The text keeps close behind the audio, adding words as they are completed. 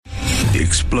The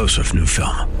explosive new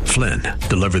film, Flynn,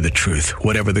 Deliver the Truth,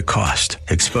 Whatever the Cost,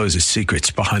 exposes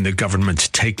secrets behind the government's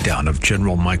takedown of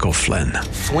General Michael Flynn.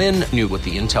 Flynn knew what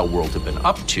the intel world had been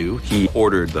up to. He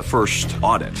ordered the first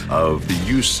audit of the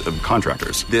use of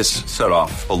contractors. This set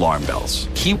off alarm bells.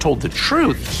 He told the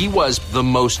truth. He was the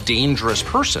most dangerous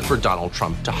person for Donald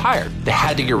Trump to hire. They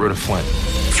had to get rid of Flynn.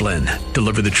 Flynn,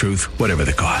 Deliver the Truth, Whatever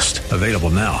the Cost. Available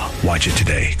now. Watch it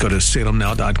today. Go to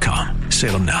salemnow.com.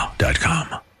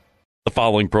 salemnow.com. The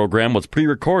following program was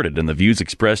pre-recorded, and the views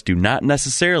expressed do not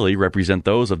necessarily represent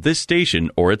those of this station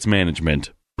or its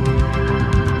management. We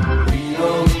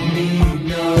don't need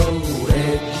no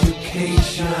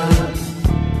education.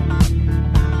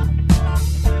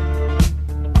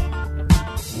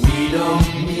 We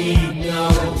don't need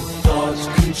no thought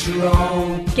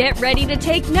control. Get ready to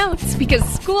take notes because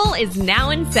school is now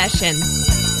in session.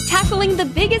 Tackling the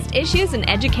biggest issues in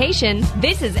education,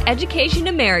 this is Education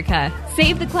America.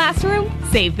 Save the classroom,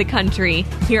 save the country.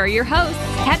 Here are your hosts,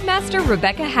 Headmaster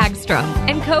Rebecca Hagstrom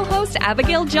and co-host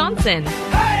Abigail Johnson.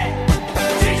 Hey,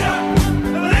 teacher,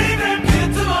 believe in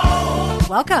kids of all.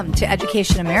 Welcome to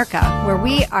Education America, where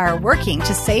we are working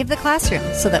to save the classroom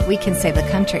so that we can save the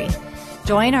country.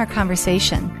 Join our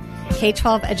conversation.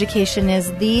 K-12 education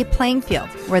is the playing field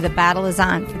where the battle is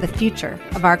on for the future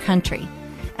of our country.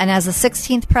 And as the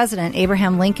 16th president,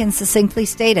 Abraham Lincoln, succinctly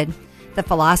stated, the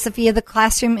philosophy of the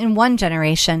classroom in one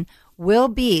generation will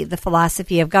be the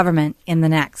philosophy of government in the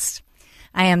next.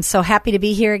 I am so happy to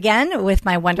be here again with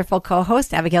my wonderful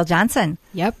co-host, Abigail Johnson.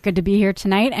 Yep, good to be here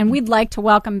tonight. And we'd like to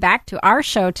welcome back to our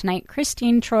show tonight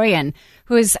Christine Troyan,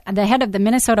 who is the head of the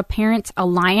Minnesota Parents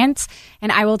Alliance.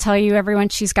 And I will tell you, everyone,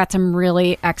 she's got some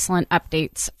really excellent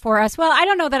updates for us. Well, I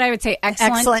don't know that I would say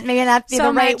excellent. Excellent, maybe not be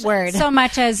the right word. So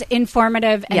much as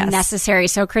informative and Yes. necessary.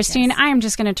 So, Christine, Yes. I'm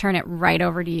just going to turn it right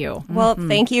over to you. Well,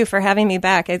 thank you for having me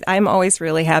back. I'm always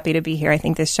really happy to be here. I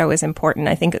think this show is important.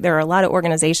 I think there are a lot of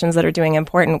organizations that are doing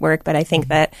important work, but I think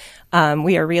that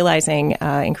we are realizing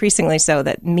increasingly so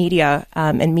that media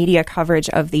and media coverage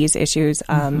of these issues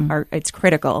it's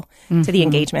critical to the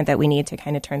engagement that we need to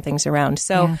kind of turn things around.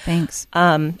 So Yeah, thanks.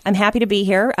 I'm happy to be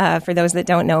here. For those that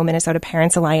don't know, Minnesota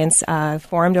Parents Alliance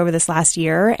formed over this last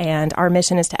year, and our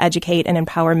mission is to educate and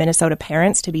empower Minnesota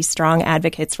parents to be strong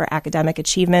advocates for academic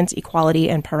achievement, equality,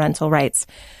 and parental rights.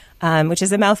 Which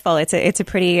is a mouthful. It's a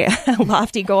pretty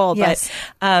lofty goal, Yes.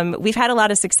 but we've had a lot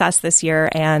of success this year,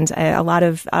 and a lot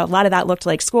of that looked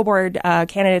like school board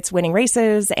candidates winning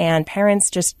races and parents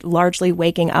just largely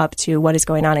waking up to what is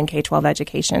going on in K-12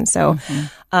 education. So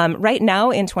right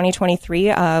now in 2023,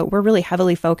 we're really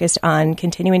heavily focused on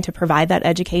continuing to provide that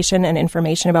education and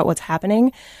information about what's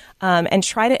happening. And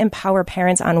try to empower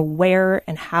parents on where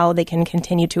and how they can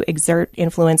continue to exert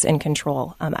influence and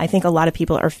control. I think a lot of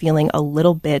people are feeling a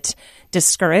little bit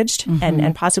discouraged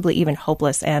and possibly even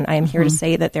hopeless. And I am here to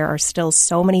say that there are still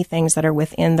so many things that are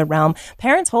within the realm.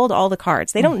 Parents hold all the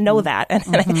cards. They don't know that.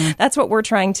 And that's what we're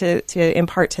trying to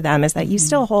impart to them, is that you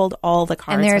still hold all the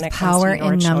cards. And there's when it power comes to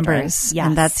your in children. numbers. Yes.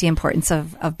 And that's the importance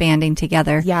of banding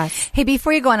together. Yes. Hey,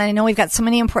 before you go on, I know we've got so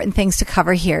many important things to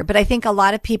cover here, but I think a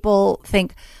lot of people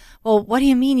think, well, what do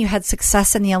you mean you had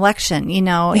success in the election? You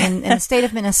know, in the state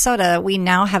of Minnesota, we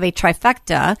now have a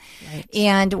trifecta. Right.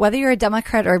 And whether you're a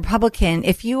Democrat or Republican,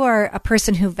 if you are a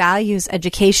person who values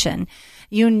education,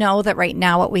 you know that right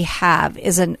now what we have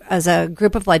is a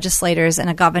group of legislators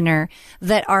and a governor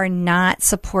that are not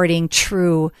supporting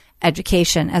true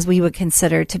education as we would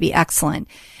consider to be excellent.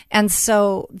 And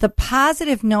so the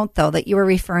positive note, though, that you were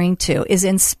referring to is,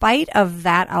 in spite of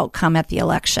that outcome at the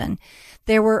election,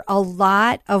 there were a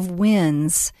lot of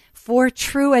wins for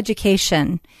true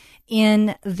education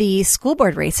in the school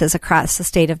board races across the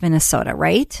state of Minnesota,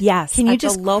 right? Yes. Can you at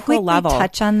just the local quickly level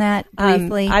touch on that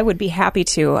briefly? I would be happy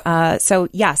to. So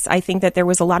yes, I think that there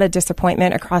was a lot of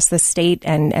disappointment across the state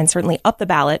and certainly up the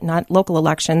ballot, not local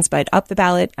elections, but up the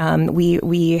ballot.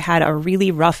 We had a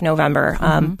really rough November.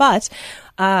 But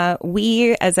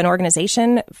we, as an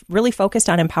organization, really focused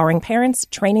on empowering parents,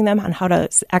 training them on how to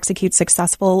execute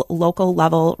successful local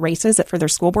level races for their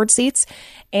school board seats.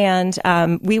 And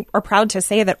we are proud to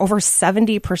say that over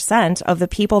 70% of the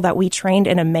people that we trained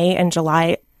in a May and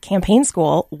July campaign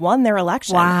school won their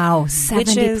election. Wow, which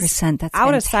 70%. is That's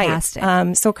out fantastic. of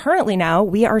sight. So currently now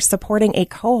we are supporting a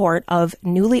cohort of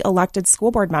newly elected school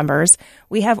board members.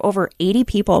 We have over 80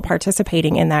 people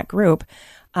participating in that group.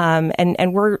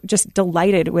 And we're just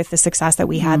delighted with the success that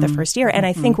we had the first year. And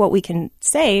I think what we can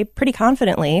say pretty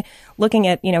confidently, looking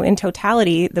at, in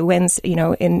totality, the wins,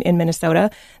 in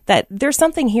Minnesota, that there's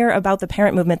something here about the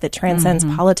parent movement that transcends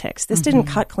politics. This didn't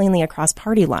cut cleanly across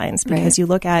party lines, because you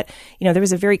look at, there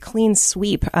was a very clean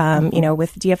sweep,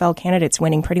 with DFL candidates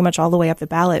winning pretty much all the way up the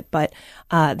ballot. But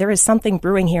there is something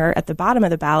brewing here at the bottom of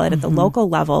the ballot, at the local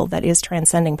level, that is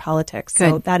transcending politics. Good.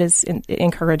 So that is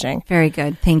encouraging. Very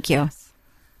good. Thank you.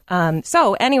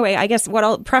 So anyway, I guess what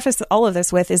I'll preface all of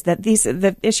this with is that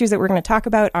the issues that we're going to talk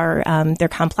about are, they're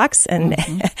complex and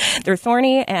they're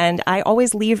thorny. And I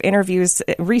always leave interviews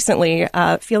recently,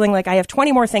 feeling like I have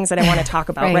 20 more things that I want to talk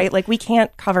about, right? Like we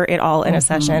can't cover it all in a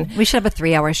session. We should have a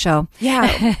 3-hour show.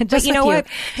 Yeah. But you know what?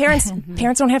 Parents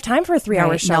don't have time for a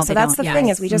 3-hour show. No, so that's the thing,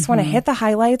 is we just want to hit the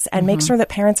highlights and make sure that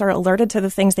parents are alerted to the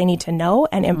things they need to know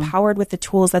and empowered with the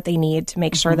tools that they need to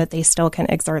make sure that they still can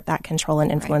exert that control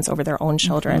and influence over their own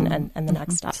children and the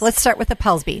next steps. So let's start with the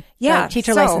PELSB. Yeah,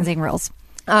 teacher licensing rules.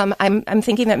 I'm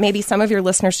thinking that maybe some of your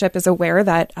listenership is aware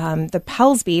that the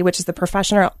PELSB, which is the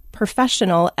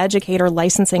Professional Educator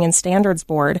Licensing and Standards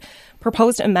Board,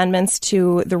 proposed amendments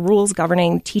to the rules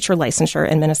governing teacher licensure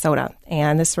in Minnesota.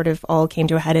 And this sort of all came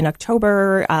to a head in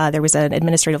October. There was an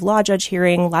administrative law judge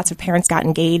hearing. Lots of parents got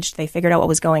engaged. They figured out what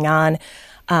was going on.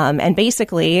 And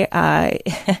basically,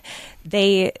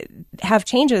 they have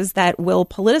changes that will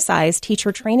politicize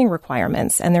teacher training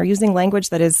requirements. And they're using language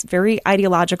that is very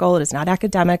ideological. It is not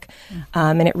academic.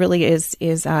 And it really is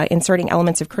inserting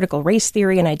elements of critical race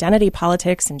theory and identity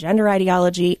politics and gender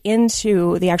ideology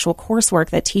into the actual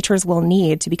coursework that teachers will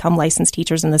need to become licensed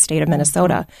teachers in the state of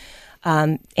Minnesota.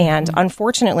 And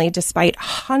unfortunately, despite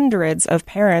hundreds of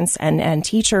parents and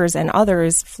teachers and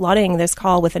others flooding this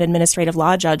call with an administrative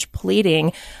law judge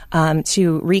pleading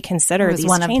to reconsider these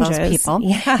one changes, of those people.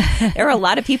 Yeah, there were a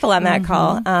lot of people on that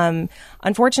call.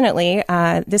 Unfortunately,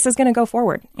 this is going to go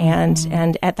forward,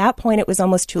 and at that point, it was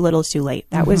almost too little, too late.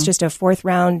 That was just a 4th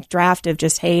round draft of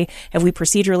just, hey, have we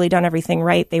procedurally done everything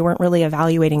right? They weren't really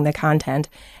evaluating the content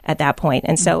at that point,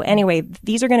 and so anyway,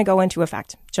 these are going to go into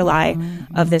effect July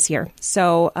of this year.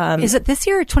 So, is it this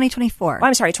year or 2024? Oh,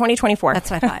 I'm sorry, 2024. That's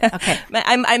what I thought. Okay,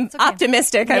 I'm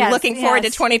optimistic. Yes, I'm looking forward to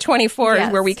 2024,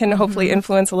 where we can hopefully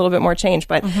influence a little bit more change.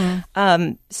 But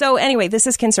so anyway, this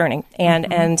is concerning,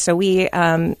 and so we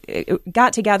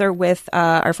got together with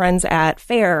our friends at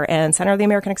FAIR and Center of the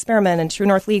American Experiment and True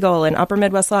North Legal and Upper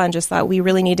Midwest Law, and just thought we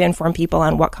really need to inform people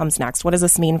on what comes next. What does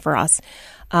this mean for us?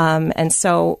 And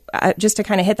so just to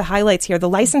kind of hit the highlights here, the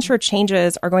licensure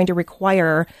changes are going to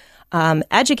require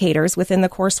educators within the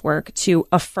coursework to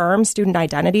affirm student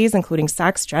identities, including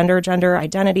sex, gender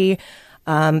identity.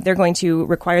 They're going to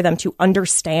require them to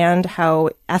understand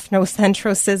how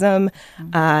ethnocentrism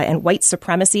and white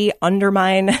supremacy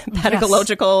undermine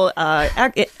pedagogical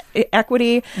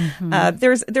equity.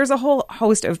 There's a whole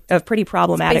host of pretty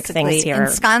problematic things here.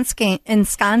 Ensconcing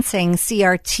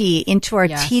CRT into our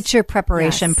teacher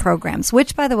preparation programs,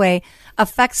 which, by the way,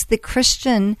 affects the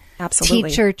Christian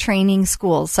teacher training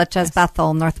schools such as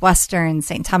Bethel, Northwestern,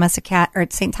 St.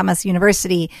 Thomas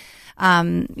University.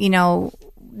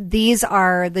 These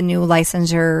are the new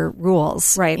licensure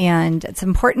rules. Right. And it's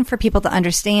important for people to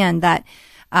understand that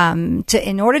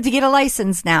in order to get a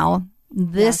license now,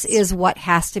 this is what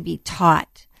has to be taught.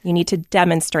 You need to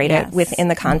demonstrate it within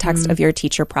the context of your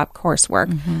teacher prep coursework.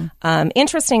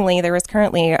 Interestingly, there is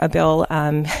currently a bill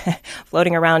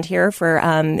floating around here for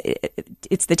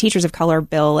it's the Teachers of Color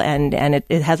bill, and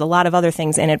it has a lot of other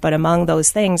things in it. But among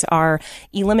those things are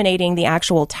eliminating the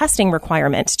actual testing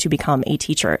requirement to become a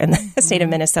teacher in the state of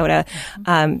Minnesota,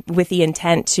 with the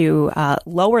intent to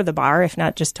lower the bar, if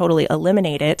not just totally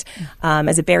eliminate it,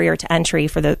 as a barrier to entry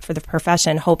for the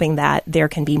profession, hoping that there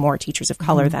can be more teachers of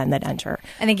color then that enter.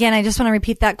 And again, I just want to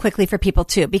repeat that quickly for people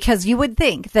too, because you would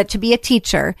think that to be a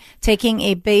teacher, taking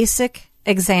a basic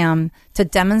exam to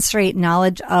demonstrate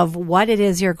knowledge of what it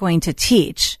is you're going to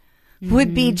teach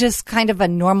would be just kind of a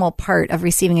normal part of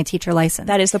receiving a teacher license.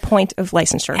 That is the point of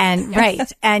licensure. And right.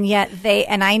 And yet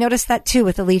and I noticed that too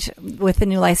with the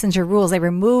new licensure rules, they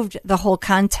removed the whole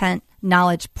content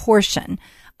knowledge portion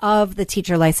of the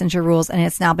teacher licensure rules, and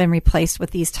it's now been replaced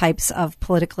with these types of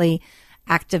politically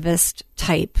activist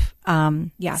type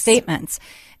statements.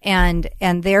 And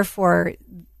therefore,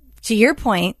 to your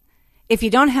point, if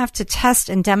you don't have to test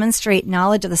and demonstrate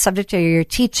knowledge of the subject area you're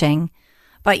teaching,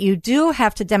 but you do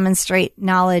have to demonstrate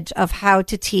knowledge of how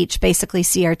to teach basically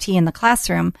CRT in the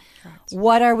classroom,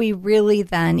 what are we really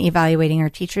then evaluating our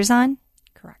teachers on?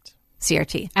 Correct.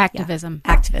 CRT. Activism.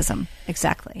 Activism.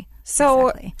 Exactly. So,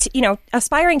 exactly?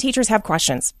 Aspiring teachers have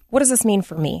questions. What does this mean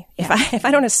for me? If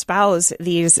I don't espouse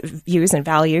these views and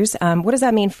values, what does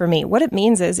that mean for me? What it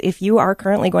means is if you are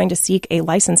currently going to seek a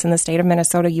license in the state of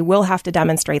Minnesota, you will have to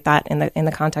demonstrate that in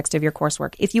the context of your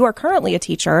coursework. If you are currently a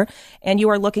teacher and you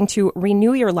are looking to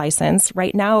renew your license,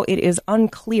 right now it is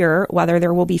unclear whether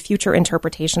there will be future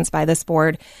interpretations by this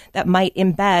board that might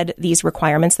embed these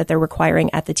requirements that they're requiring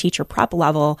at the teacher prep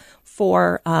level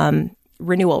for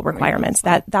renewal requirements.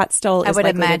 That still is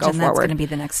likely to go forward. I would imagine that's going to be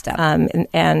the next step.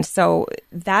 And so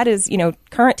that is,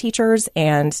 current teachers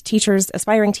and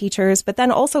aspiring teachers, but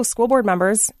then also school board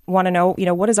members want to know,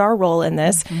 what is our role in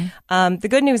this? Mm-hmm. The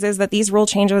good news is that these rule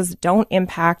changes don't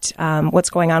impact what's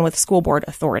going on with school board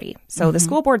authority. So the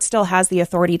school board still has the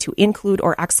authority to include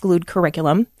or exclude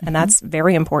curriculum, and that's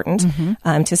very important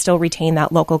to still retain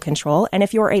that local control. And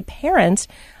if you're a parent,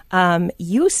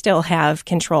 you still have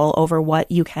control over what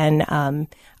you can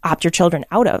opt your children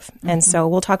out of. And so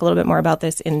we'll talk a little bit more about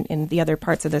this in the other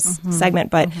parts of this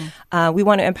segment. But we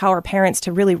want to empower parents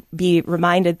to really be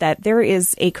reminded that there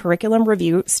is a curriculum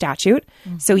review statute.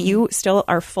 So you still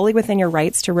are fully within your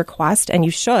rights to request, and you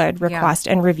should request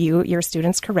and review your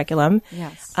students' curriculum.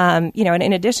 Yes. And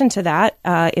in addition to that,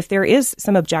 if there is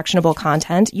some objectionable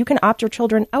content, you can opt your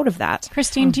children out of that.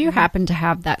 Christine, do you happen to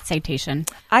have that citation?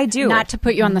 I do. Not to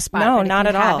put you on the spot. No, but if not you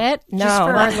at have all. It, No. just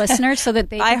for our listeners so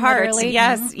that they By can heart, literally,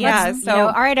 yes. So,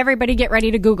 all right, everybody get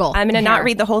ready to Google. I'm going to not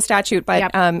read the whole statute,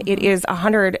 but it is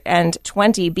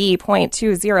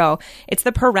 120B.20. It's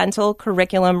the Parental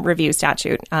Curriculum Review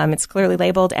Statute. It's clearly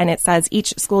labeled, and it says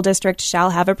each school district shall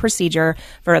have a procedure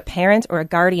for a parent or a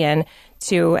guardian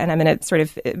to, and I'm going to sort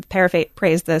of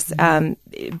paraphrase this,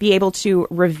 be able to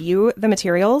review the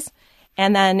materials.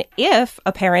 And then if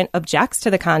a parent objects to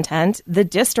the content, the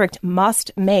district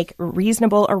must make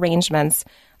reasonable arrangements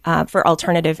for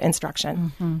alternative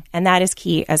instruction. And that is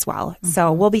key as well.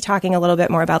 So we'll be talking a little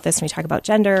bit more about this when we talk about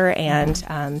gender and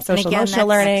social emotional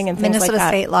learning and things Minnesota like that.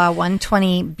 State Law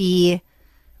 120B.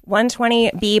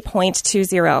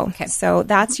 120B.20. Okay. So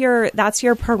that's your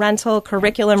parental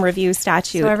curriculum review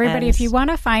statute. So everybody, if you want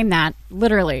to find that,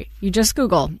 literally, you just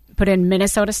Google, put in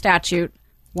Minnesota statute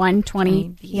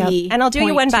 120B. And I'll do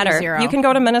you one better. You can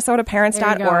go to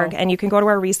minnesotaparents.org and you can go to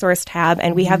our resource tab,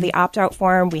 and we have the opt-out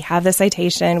form, we have the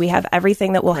citation, we have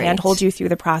everything that will handhold you through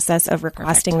the process of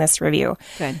requesting this review.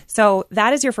 Good. So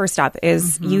that is your first step,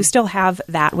 is you still have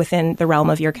that within the realm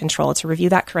of your control to review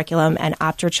that curriculum and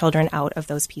opt your children out of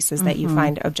those pieces that you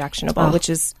find objectionable, which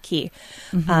is key.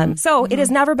 So it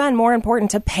has never been more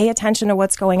important to pay attention to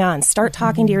what's going on. Start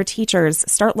talking to your teachers.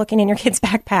 Start looking in your kid's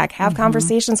backpack. Have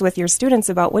conversations with your students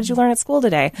about what did you learn at school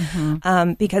today?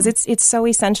 Because it's so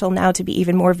essential now to be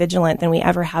even more vigilant than we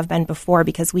ever have been before,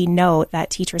 because we know that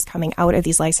teachers coming out of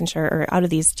these licensure or out of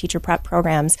these teacher prep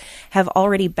programs have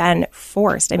already been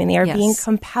forced. I mean, they are being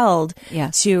compelled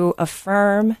to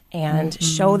affirm and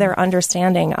show their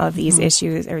understanding of these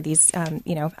issues or these,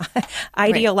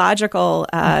 ideological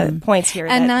points here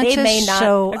And that not they just may not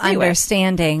show agree with.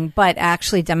 understanding, but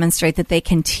actually demonstrate that they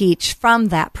can teach from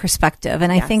that perspective.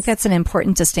 And I think that's an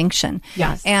important distinction.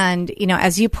 Yes. And,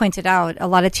 as you pointed out, a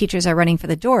lot of teachers are running for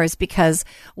the doors because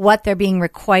what they're being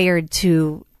required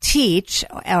to teach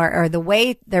or the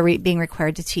way they're being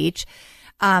required to teach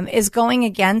is going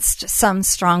against some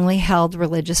strongly held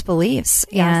religious beliefs.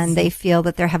 And they feel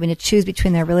that they're having to choose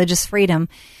between their religious freedom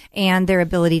and their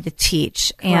ability to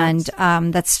teach. Correct.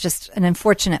 And that's just an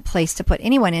unfortunate place to put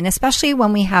anyone in, especially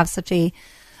when we have such a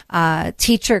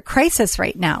teacher crisis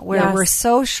right now, where we're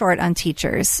so short on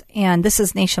teachers. And this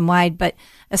is nationwide, but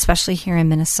especially here in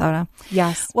Minnesota.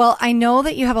 Yes. Well, I know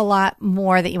that you have a lot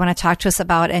more that you want to talk to us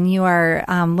about, and you are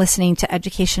listening to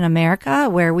Education America,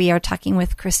 where we are talking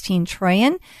with Christine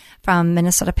Troyan from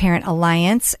Minnesota Parent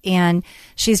Alliance, and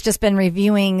she's just been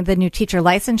reviewing the new teacher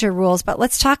licensure rules. But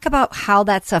let's talk about how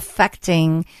that's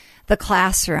affecting the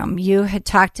classroom. You had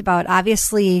talked about,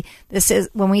 obviously, this is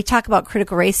when we talk about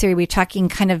critical race theory, we're talking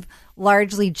kind of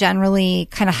largely, generally,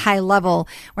 kind of high level.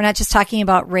 We're not just talking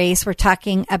about race, we're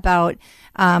talking about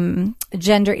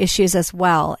gender issues as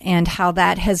well, and how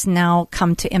that has now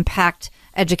come to impact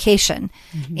education.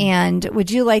 And would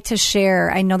you like to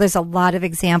share, I know there's a lot of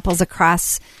examples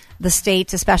across the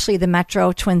state, especially the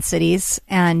metro Twin Cities,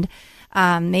 and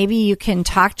maybe you can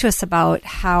talk to us about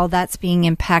how that's being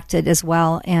impacted as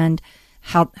well, and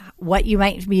what you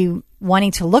might be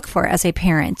wanting to look for as a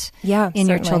parent in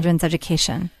your children's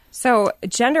education. So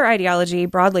gender ideology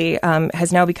broadly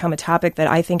has now become a topic that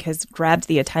I think has grabbed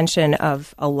the attention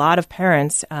of a lot of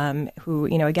parents who,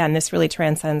 again, this really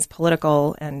transcends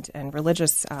political and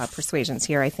religious persuasions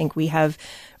here. I think we have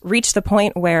reached the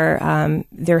point where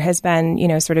there has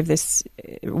been, sort of this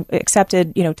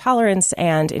accepted, tolerance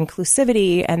and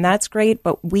inclusivity, and that's great.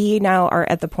 But we now are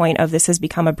at the point of this has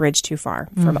become a bridge too far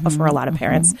for a lot of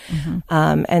parents.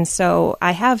 And so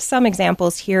I have some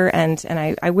examples here, and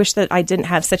I wish that I didn't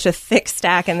have such a thick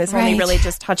stack, and this only really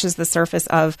just touches the surface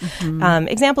of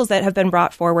examples that have been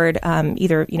brought forward,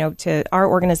 either, to our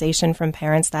organization from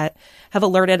parents that have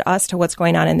alerted us to what's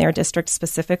going on in their district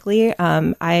specifically.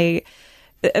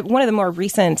 One of the more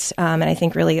recent and I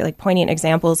think really like poignant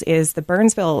examples is the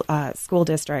Burnsville school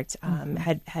district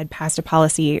had passed a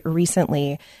policy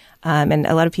recently. And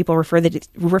a lot of people refer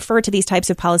to these types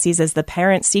of policies as the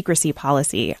parent secrecy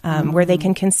policy, where they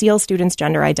can conceal students'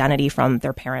 gender identity from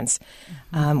their parents,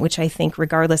 which I think,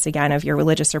 regardless, again, of your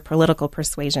religious or political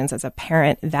persuasions, as a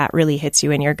parent, that really hits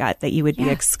you in your gut, that you would be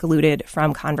excluded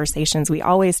from conversations. We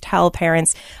always tell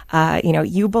parents,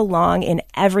 you belong in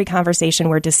every conversation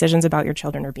where decisions about your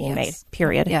children are being made,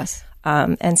 period. Yes.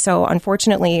 And so,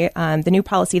 unfortunately, the new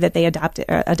policy that they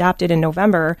adopted in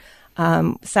November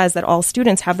says that all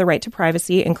students have the right to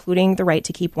privacy, including the right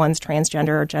to keep one's transgender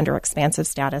or gender expansive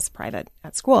status private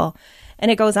at school. And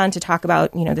it goes on to talk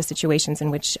about, the situations in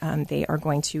which they are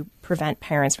going to prevent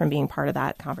parents from being part of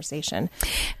that conversation.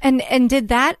 And did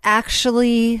that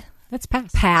actually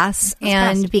pass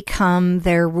and become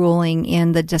their ruling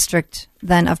in the district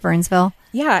then of Burnsville?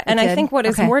 Yeah, and I think what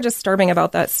is more disturbing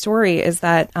about that story is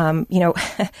that,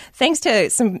 thanks to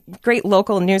some great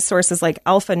local news sources like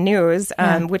Alpha News,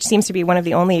 which seems to be one of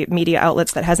the only media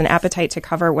outlets that has an appetite to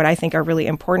cover what I think are really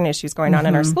important issues going on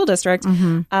in our school district,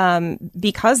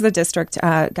 because the district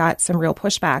got some real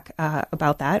pushback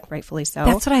about that, rightfully so.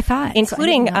 That's what I thought.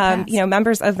 Including,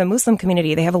 members of the Muslim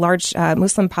community. They have a large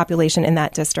Muslim population in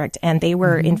that district, and they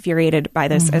were infuriated by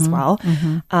this as well.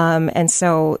 And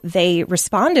so they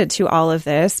responded to all of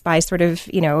this by sort of,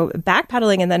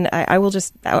 backpedaling. And then I will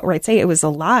just outright say it was a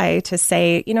lie to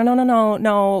say,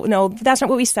 no, that's not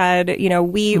what we said.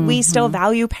 We still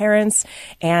value parents,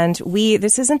 and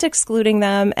this isn't excluding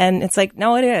them. And it's like,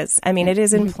 no, it is. I mean, it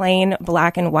is in plain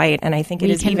black and white. And I think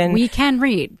we can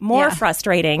read more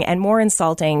frustrating and more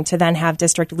insulting to then have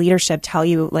district leadership tell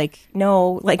you,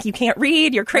 no, you can't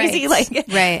read, you're crazy.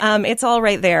 It's all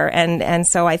right there. And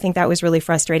so I think that was really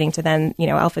frustrating to then,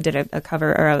 Alpha did a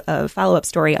cover or a follow-up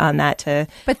story on that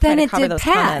but then it did pass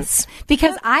comments.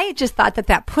 Because I just thought that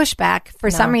pushback,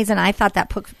 for some reason, I thought that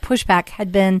pushback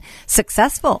had been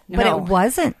successful, but it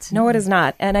wasn't. No, it is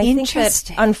not. And I think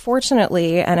that,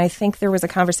 unfortunately, and I think there was a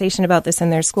conversation about this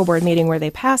in their school board meeting where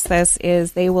they passed this,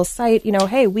 is they will cite,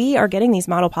 hey, we are getting these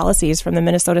model policies from the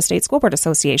Minnesota State School Board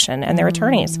Association and their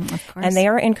attorneys, and they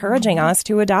are encouraging us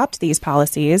to adopt these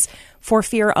policies for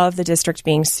fear of the district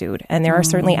being sued. And there are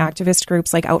certainly activist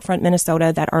groups like Outfront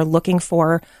Minnesota that are looking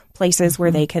for places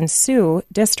where they can sue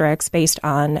districts based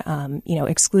on,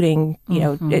 excluding,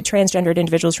 transgendered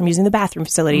individuals from using the bathroom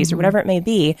facilities or whatever it may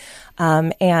be.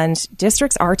 And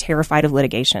districts are terrified of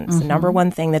litigation. It's the number one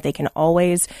thing that they can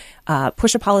always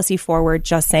push a policy forward,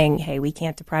 just saying, hey, we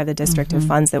can't deprive the district of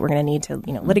funds that we're going to need to,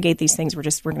 litigate these things. We're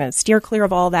going to steer clear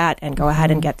of all that and go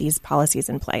ahead and get these policies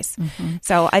in place.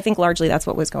 So I think largely that's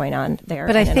what was going on there.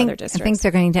 But I think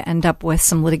they're going to end up with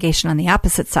some litigation on the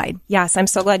opposite side. Yes, I'm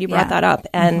so glad you brought that up.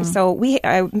 And so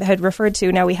I had referred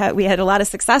to, now we had a lot of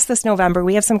success this November.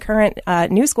 We have some current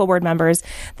new school board members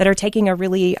that are taking a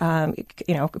really,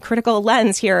 critical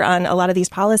lens here on a lot of these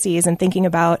policies and thinking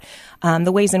about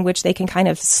the ways in which they can kind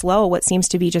of slow what seems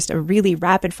to be just a really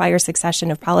rapid fire succession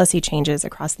of policy changes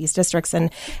across these districts.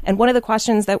 And one of the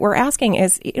questions that we're asking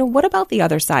is, what about the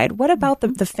other side? What about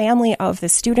the family of the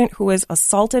student who was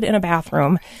assaulted in a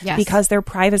bathroom because their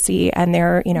privacy and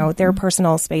their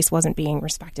personal space wasn't being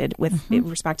respected with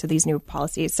respect to these new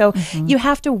policies? So you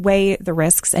have to weigh the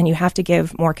risks, and you have to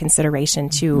give more consideration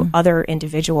to other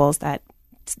individuals that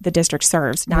the district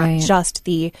serves, not just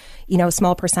the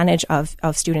small percentage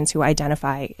of students who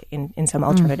identify in some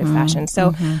alternative fashion.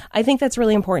 So I think that's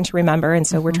really important to remember. And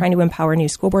so we're trying to empower new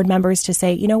school board members to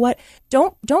say, you know what,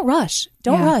 don't rush.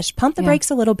 Don't rush. Pump the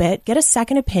brakes a little bit. Get a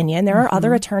second opinion. There are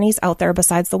other attorneys out there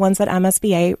besides the ones that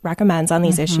MSBA recommends on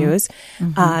these issues.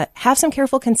 Have some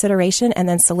careful consideration, and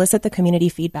then solicit the community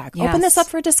feedback. Open this up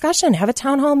for discussion. Have a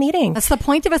town hall meeting. That's the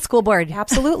point of a school board.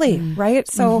 Absolutely. Right?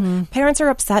 So parents are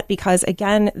upset because,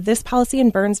 again, this policy in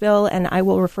Burnsville, and I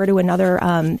will refer to another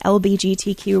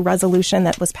LGBTQ resolution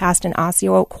that was passed in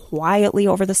Osseo quietly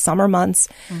over the summer months.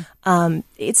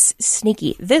 It's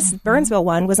sneaky. This Burnsville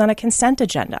one was on a consent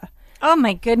agenda. Oh,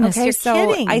 my goodness. Okay, you're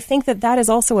kidding. I think that is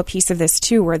also a piece of this,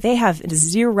 too, where they have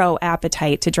zero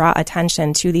appetite to draw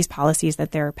attention to these policies that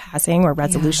they're passing or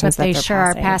resolutions that they're passing. They sure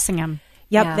are passing them.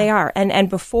 Yep, Yeah. they are. And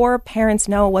before parents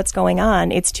know what's going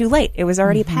on, it's too late. It was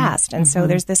already passed. And so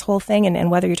there's this whole thing,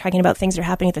 and whether you're talking about things that are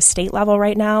happening at the state level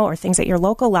right now or things at your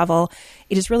local level,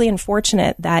 it is really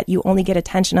unfortunate that you only get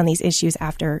attention on these issues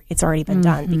after it's already been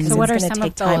done, because So what it's are going to some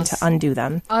take of time those to undo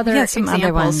them. Other Yeah, some other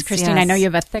examples, ones, Christine, yes. I know you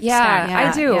have a thick stack.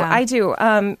 I do. yeah. I do.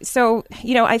 So,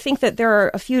 I think that there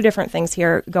are a few different things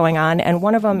here going on, and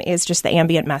one of them is just the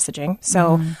ambient messaging.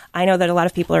 So I know that a lot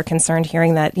of people are concerned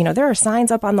hearing that, there are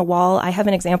signs up on the wall. I have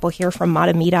an example here from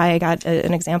Matamidi. I got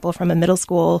an example from a middle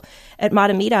school at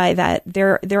Matamidi that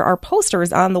there are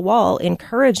posters on the wall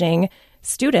encouraging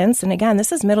students, and again,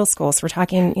 this is middle school, so we're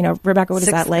talking, Rebecca, what is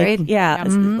that, Sixth like? grade. Yeah,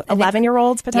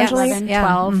 11-year-olds potentially. 11,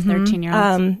 12,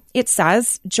 13-year-olds. It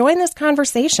says, join this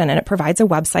conversation, and it provides a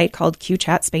website called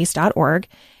qchatspace.org.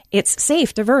 It's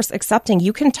safe, diverse, accepting.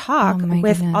 You can talk my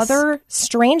with goodness. other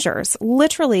strangers,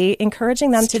 literally encouraging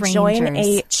them to join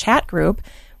a chat group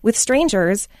with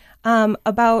strangers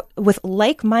with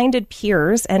like-minded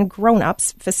peers and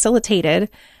grown-ups, facilitated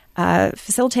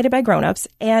by grown-ups.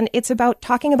 And it's about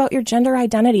talking about your gender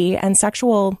identity and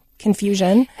sexual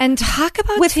confusion. And talk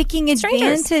about With taking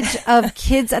strangers. advantage of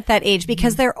kids at that age,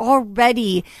 because they're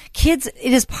already kids.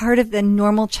 It is part of the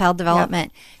normal child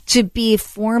development to be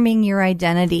forming your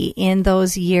identity in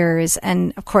those years.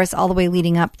 And of course, all the way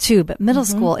leading up to, but middle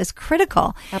school is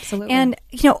critical. Absolutely. And,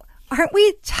 aren't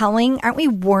we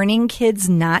warning kids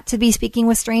not to be speaking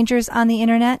with strangers on the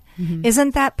internet?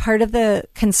 Isn't that part of the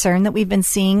concern that we've been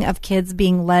seeing of kids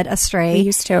being led astray? They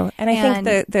used to. And I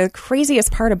think the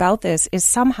craziest part about this is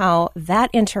somehow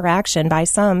that interaction by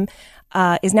some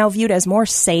is now viewed as more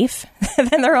safe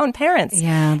than their own parents.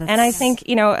 Yeah, and I think,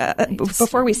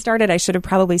 before we started, I should have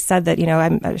probably said that,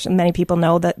 many people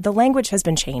know that the language has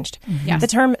been changed. Yes. The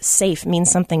term safe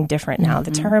means something different now.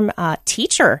 The term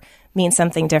teacher means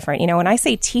something different. When I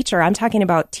say teacher, I'm talking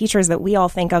about teachers that we all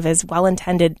think of as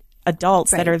well-intended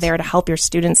adults that are there to help your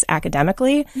students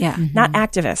academically, not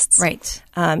activists. Right.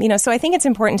 So I think it's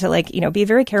important to be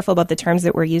very careful about the terms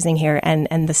that we're using here,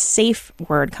 and the safe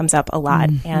word comes up a lot.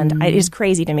 And it is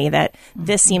crazy to me that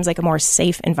this seems like a more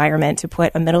safe environment to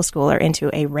put a middle schooler into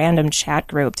a random chat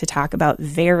group to talk about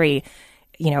very,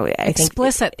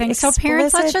 Explicit things. So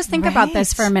parents, let's just think about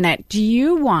this for a minute. Do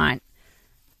you want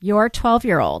your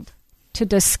 12-year-old to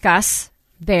discuss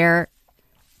their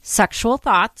sexual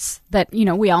thoughts that,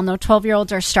 we all know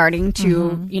 12-year-olds are starting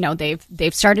to,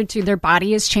 they've started to, their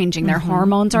body is changing, their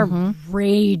hormones are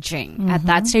raging at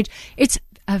that stage. It's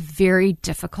a very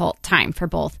difficult time for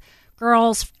both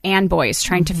girls and boys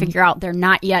trying to figure out they're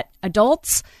not yet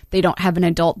adults. They don't have an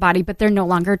adult body, but they're no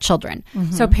longer children.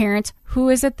 So parents, who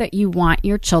is it that you want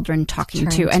your children talking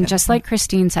to? And just like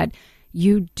Christine said,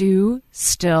 you do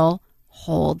still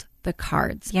hold the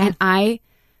cards. Yeah. And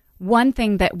one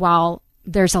thing that while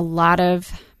there's a lot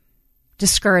of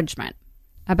discouragement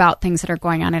about things that are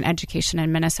going on in education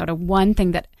in Minnesota, one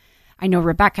thing that I know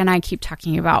Rebecca and I keep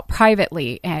talking about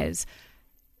privately is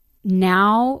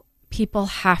now people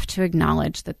have to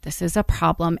acknowledge that this is a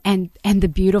problem. And the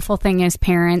beautiful thing is,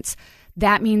 parents,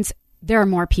 that means there are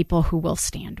more people who will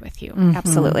stand with you.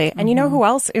 Absolutely. And you know who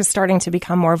else is starting to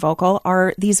become more vocal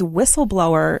are these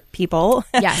whistleblower people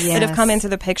that have come into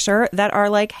the picture that are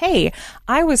like, hey,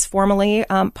 I was formerly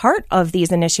part of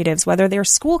these initiatives, whether they're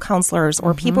school counselors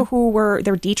or people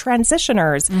they're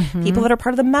detransitioners, people that are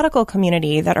part of the medical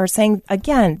community that are saying,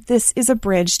 again, this is a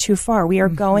bridge too far. We are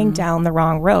going down the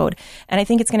wrong road. And I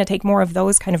think it's going to take more of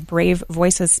those kind of brave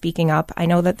voices speaking up. I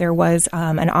know that there was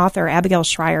an author, Abigail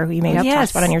Schreier, who you may have talked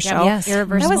about on your show. Yes. That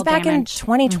was back in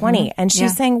 2020. And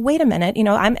she's saying, wait a minute,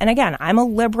 I'm a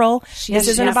liberal. This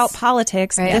isn't about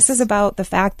politics. Right. This is about the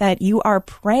fact that you are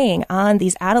preying on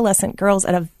these adolescent girls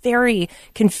at a very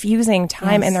confusing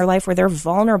time in their life where they're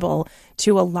vulnerable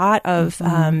to a lot of,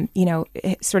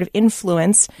 sort of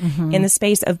influence in the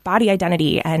space of body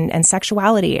identity and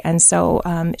sexuality. And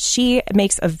so she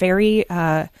makes a very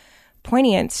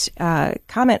poignant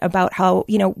comment about how,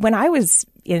 when I was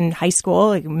in high school,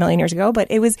 like a million years ago, but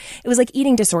it was like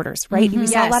eating disorders, right? We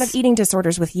saw a lot of eating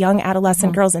disorders with young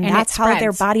adolescent girls, and that's how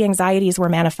their body anxieties were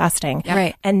manifesting.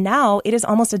 Right. And now it is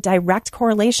almost a direct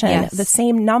correlation, the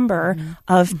same number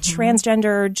of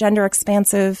transgender, gender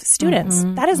expansive students.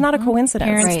 That is not a coincidence.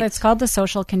 Parents, that's called the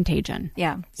social contagion.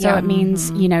 Yeah. So it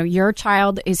means, your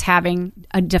child is having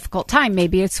a difficult time.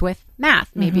 Maybe it's with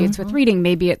math. Maybe it's with reading.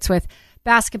 Maybe it's with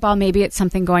basketball, maybe it's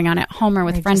something going on at home or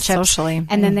with friendships. Socially.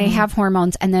 And then they have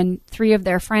hormones, and then 3 of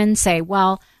their friends say,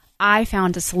 well, I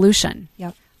found a solution.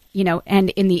 Yep. and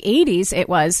in the 80s it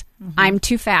was, I'm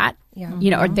too fat.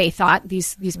 Or they thought,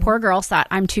 these poor girls thought,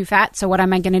 I'm too fat, so what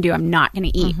am I going to do? I'm not going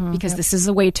to eat because this is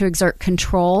a way to exert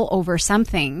control over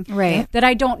something that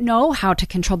I don't know how to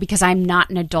control because I'm not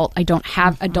an adult. I don't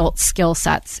have adult skill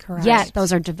sets yet.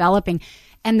 Those are developing.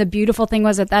 And the beautiful thing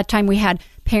was at that time we had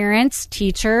parents,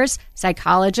 teachers,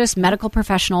 psychologists, medical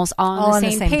professionals all on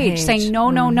the same page saying,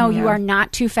 no, you are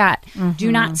not too fat.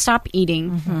 Do not stop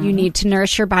eating. You need to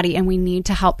nourish your body, and we need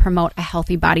to help promote a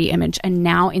healthy body image. And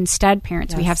now instead,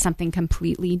 parents, we have something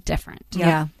completely different.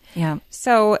 Yeah.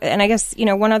 So, and I guess,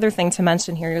 one other thing to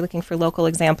mention here, you're looking for local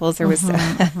examples. There was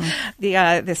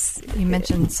this. You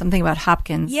mentioned something about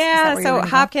Hopkins. Yeah. So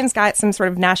Hopkins got some sort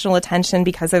of national attention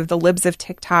because of the Libs of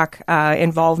TikTok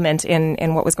involvement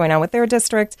in what was going on with their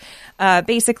district.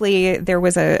 Basically, there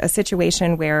was a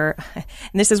situation where, and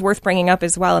this is worth bringing up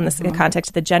as well in this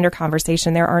context of the gender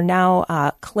conversation, there are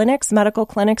now medical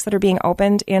clinics that are being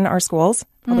opened in our schools.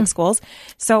 Public schools.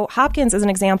 So Hopkins is an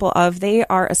example of they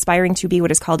are aspiring to be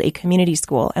what is called a community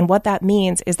school. And what that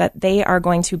means is that they are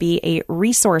going to be a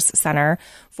resource center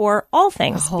for all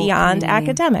things beyond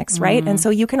academics, right? And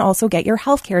so you can also get your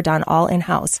healthcare done all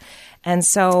in-house. And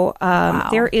so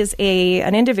there is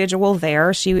an individual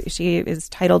there. She is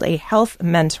titled a health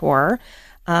mentor,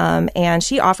 and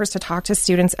she offers to talk to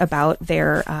students about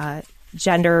their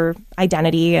gender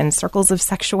identity and circles of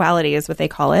sexuality is what they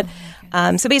call it.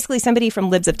 So basically somebody from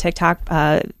Libs of TikTok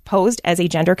posed as a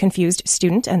gender confused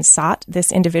student and sought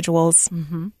this individual's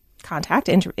contact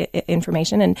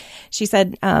information. And she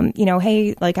said,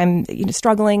 hey, like I'm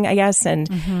struggling, I guess. And,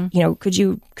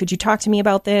 could you talk to me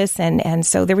about this? And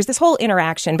so there was this whole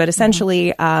interaction, but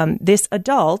essentially this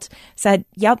adult said,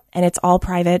 yep. And it's all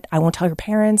private. I won't tell your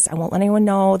parents. I won't let anyone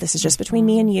know. This is just between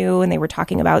me and you. And they were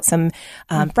talking about some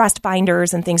breast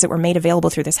binders and things that were made available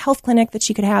through this health clinic that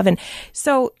she could have. And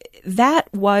so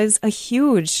that was a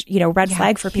huge, red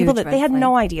flag for people that they had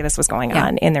no idea this was going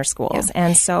on in their schools.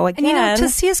 And so again, and to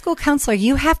see a school counselor,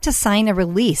 you have to sign a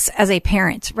release as a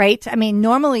parent, right? I mean,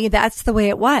 normally that's the way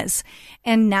it was.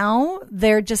 And now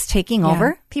they're just taking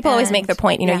over. People always make the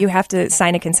point, you have to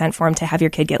sign a consent form to have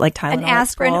your kid get like Tylenol, an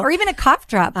aspirin, or even a cough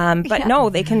drop. But no,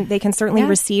 they can certainly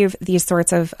receive these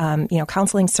sorts of,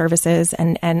 counseling services.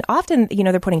 And often,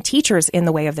 they're putting teachers in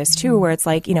the way of this too, where it's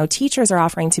like, teachers are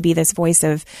offering to be this voice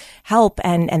of help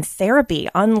and therapy,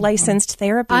 unlicensed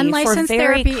therapy for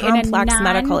very complex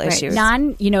medical issues.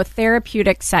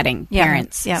 Non-therapeutic setting,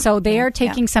 parents. So they are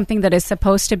taking something that is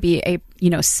supposed to be a,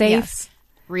 safe,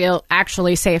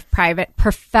 actually safe, private,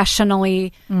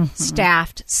 professionally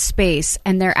staffed space,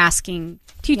 and they're asking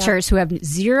teachers who have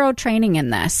zero training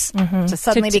in this to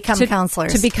suddenly become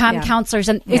counselors. To become counselors.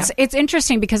 And it's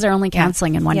interesting because they're only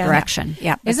counseling in one direction.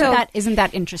 Isn't that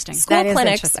interesting? School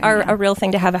clinics are a real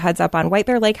thing to have a heads up on. White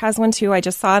Bear Lake has one too. I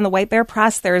just saw in the White Bear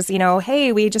Press, there's,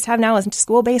 hey, we just have now a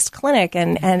school-based clinic.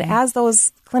 And as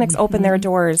those clinics open their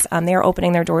doors, they are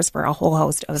opening their doors for a whole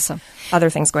host of other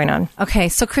things going on. Okay,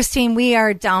 so Christine, we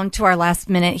are down to our last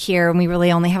minute here, and we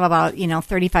really only have about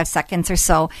 35 seconds or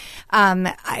so.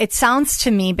 It sounds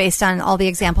to me, based on all the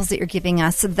examples that you're giving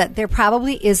us, that there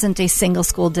probably isn't a single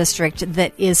school district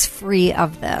that is free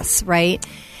of this, right?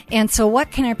 And so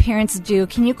what can our parents do?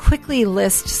 Can you quickly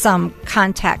list some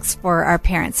contacts for our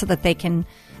parents so that they can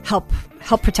help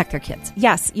protect their kids?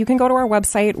 Yes, you can go to our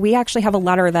website. We actually have a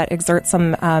letter that exerts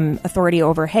some authority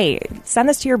over, hey, send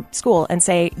this to your school and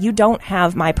say, you don't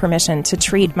have my permission to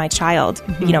treat my child,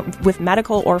 with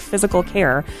medical or physical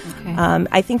care. Okay.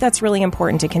 I think that's really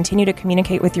important to continue to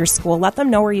communicate with your school. Let them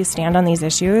know where you stand on these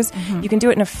issues. You can do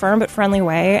it in a firm but friendly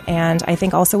way. And I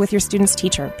think also with your student's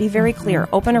teacher, be very clear,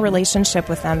 open a relationship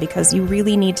with them, because you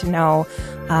really need to know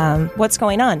what's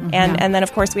going on. And then,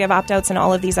 of course, we have opt-outs and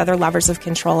all of these other levers of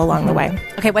control along the way.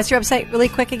 Okay, what's your website really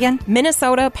quick again?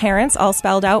 Minnesota Parents, all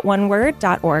spelled out, one word,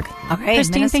 .org. Okay,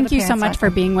 Christine, thank you so much for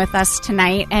being with us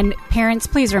tonight. And parents,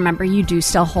 please remember, you do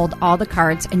still hold all the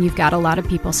cards, and you've got a lot of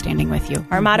people standing with you.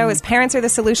 Our motto is parents are the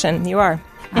solution. You are.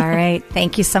 All right.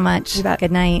 Thank you so much.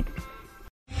 Good night.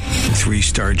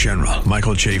 3-star General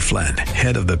Michael J. Flynn,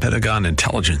 head of the Pentagon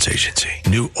Intelligence Agency,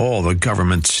 knew all the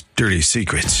government's dirty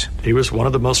secrets. He was one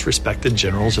of the most respected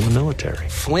generals in the military.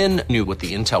 Flynn knew what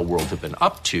the intel world had been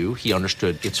up to. He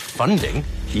understood its funding.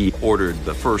 He ordered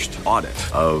the first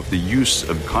audit of the use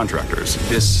of contractors.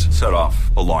 This set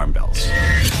off alarm bells.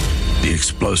 The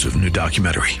explosive new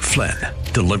documentary, Flynn,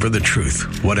 deliver the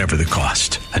truth, whatever the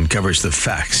cost, uncovers the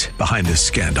facts behind the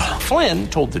scandal. Flynn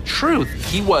told the truth.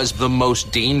 He was the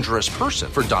most dangerous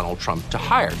person for Donald Trump to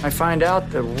hire. I find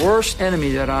out the worst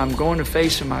enemy that I'm going to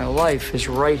face in my life is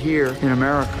right here in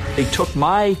America. They took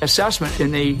my assessment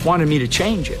and they wanted me to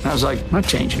change it. And I was like, I'm not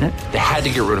changing it. They had to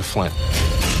get rid of Flynn.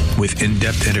 With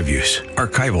in-depth interviews,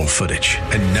 archival footage,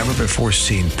 and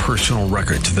never-before-seen personal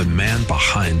records of the man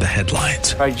behind the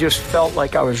headlines. I just felt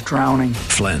like I was drowning.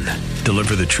 Flynn,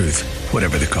 deliver the truth,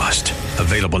 whatever the cost.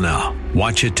 Available now.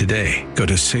 Watch it today. Go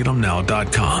to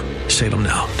salemnow.com.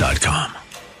 salemnow.com.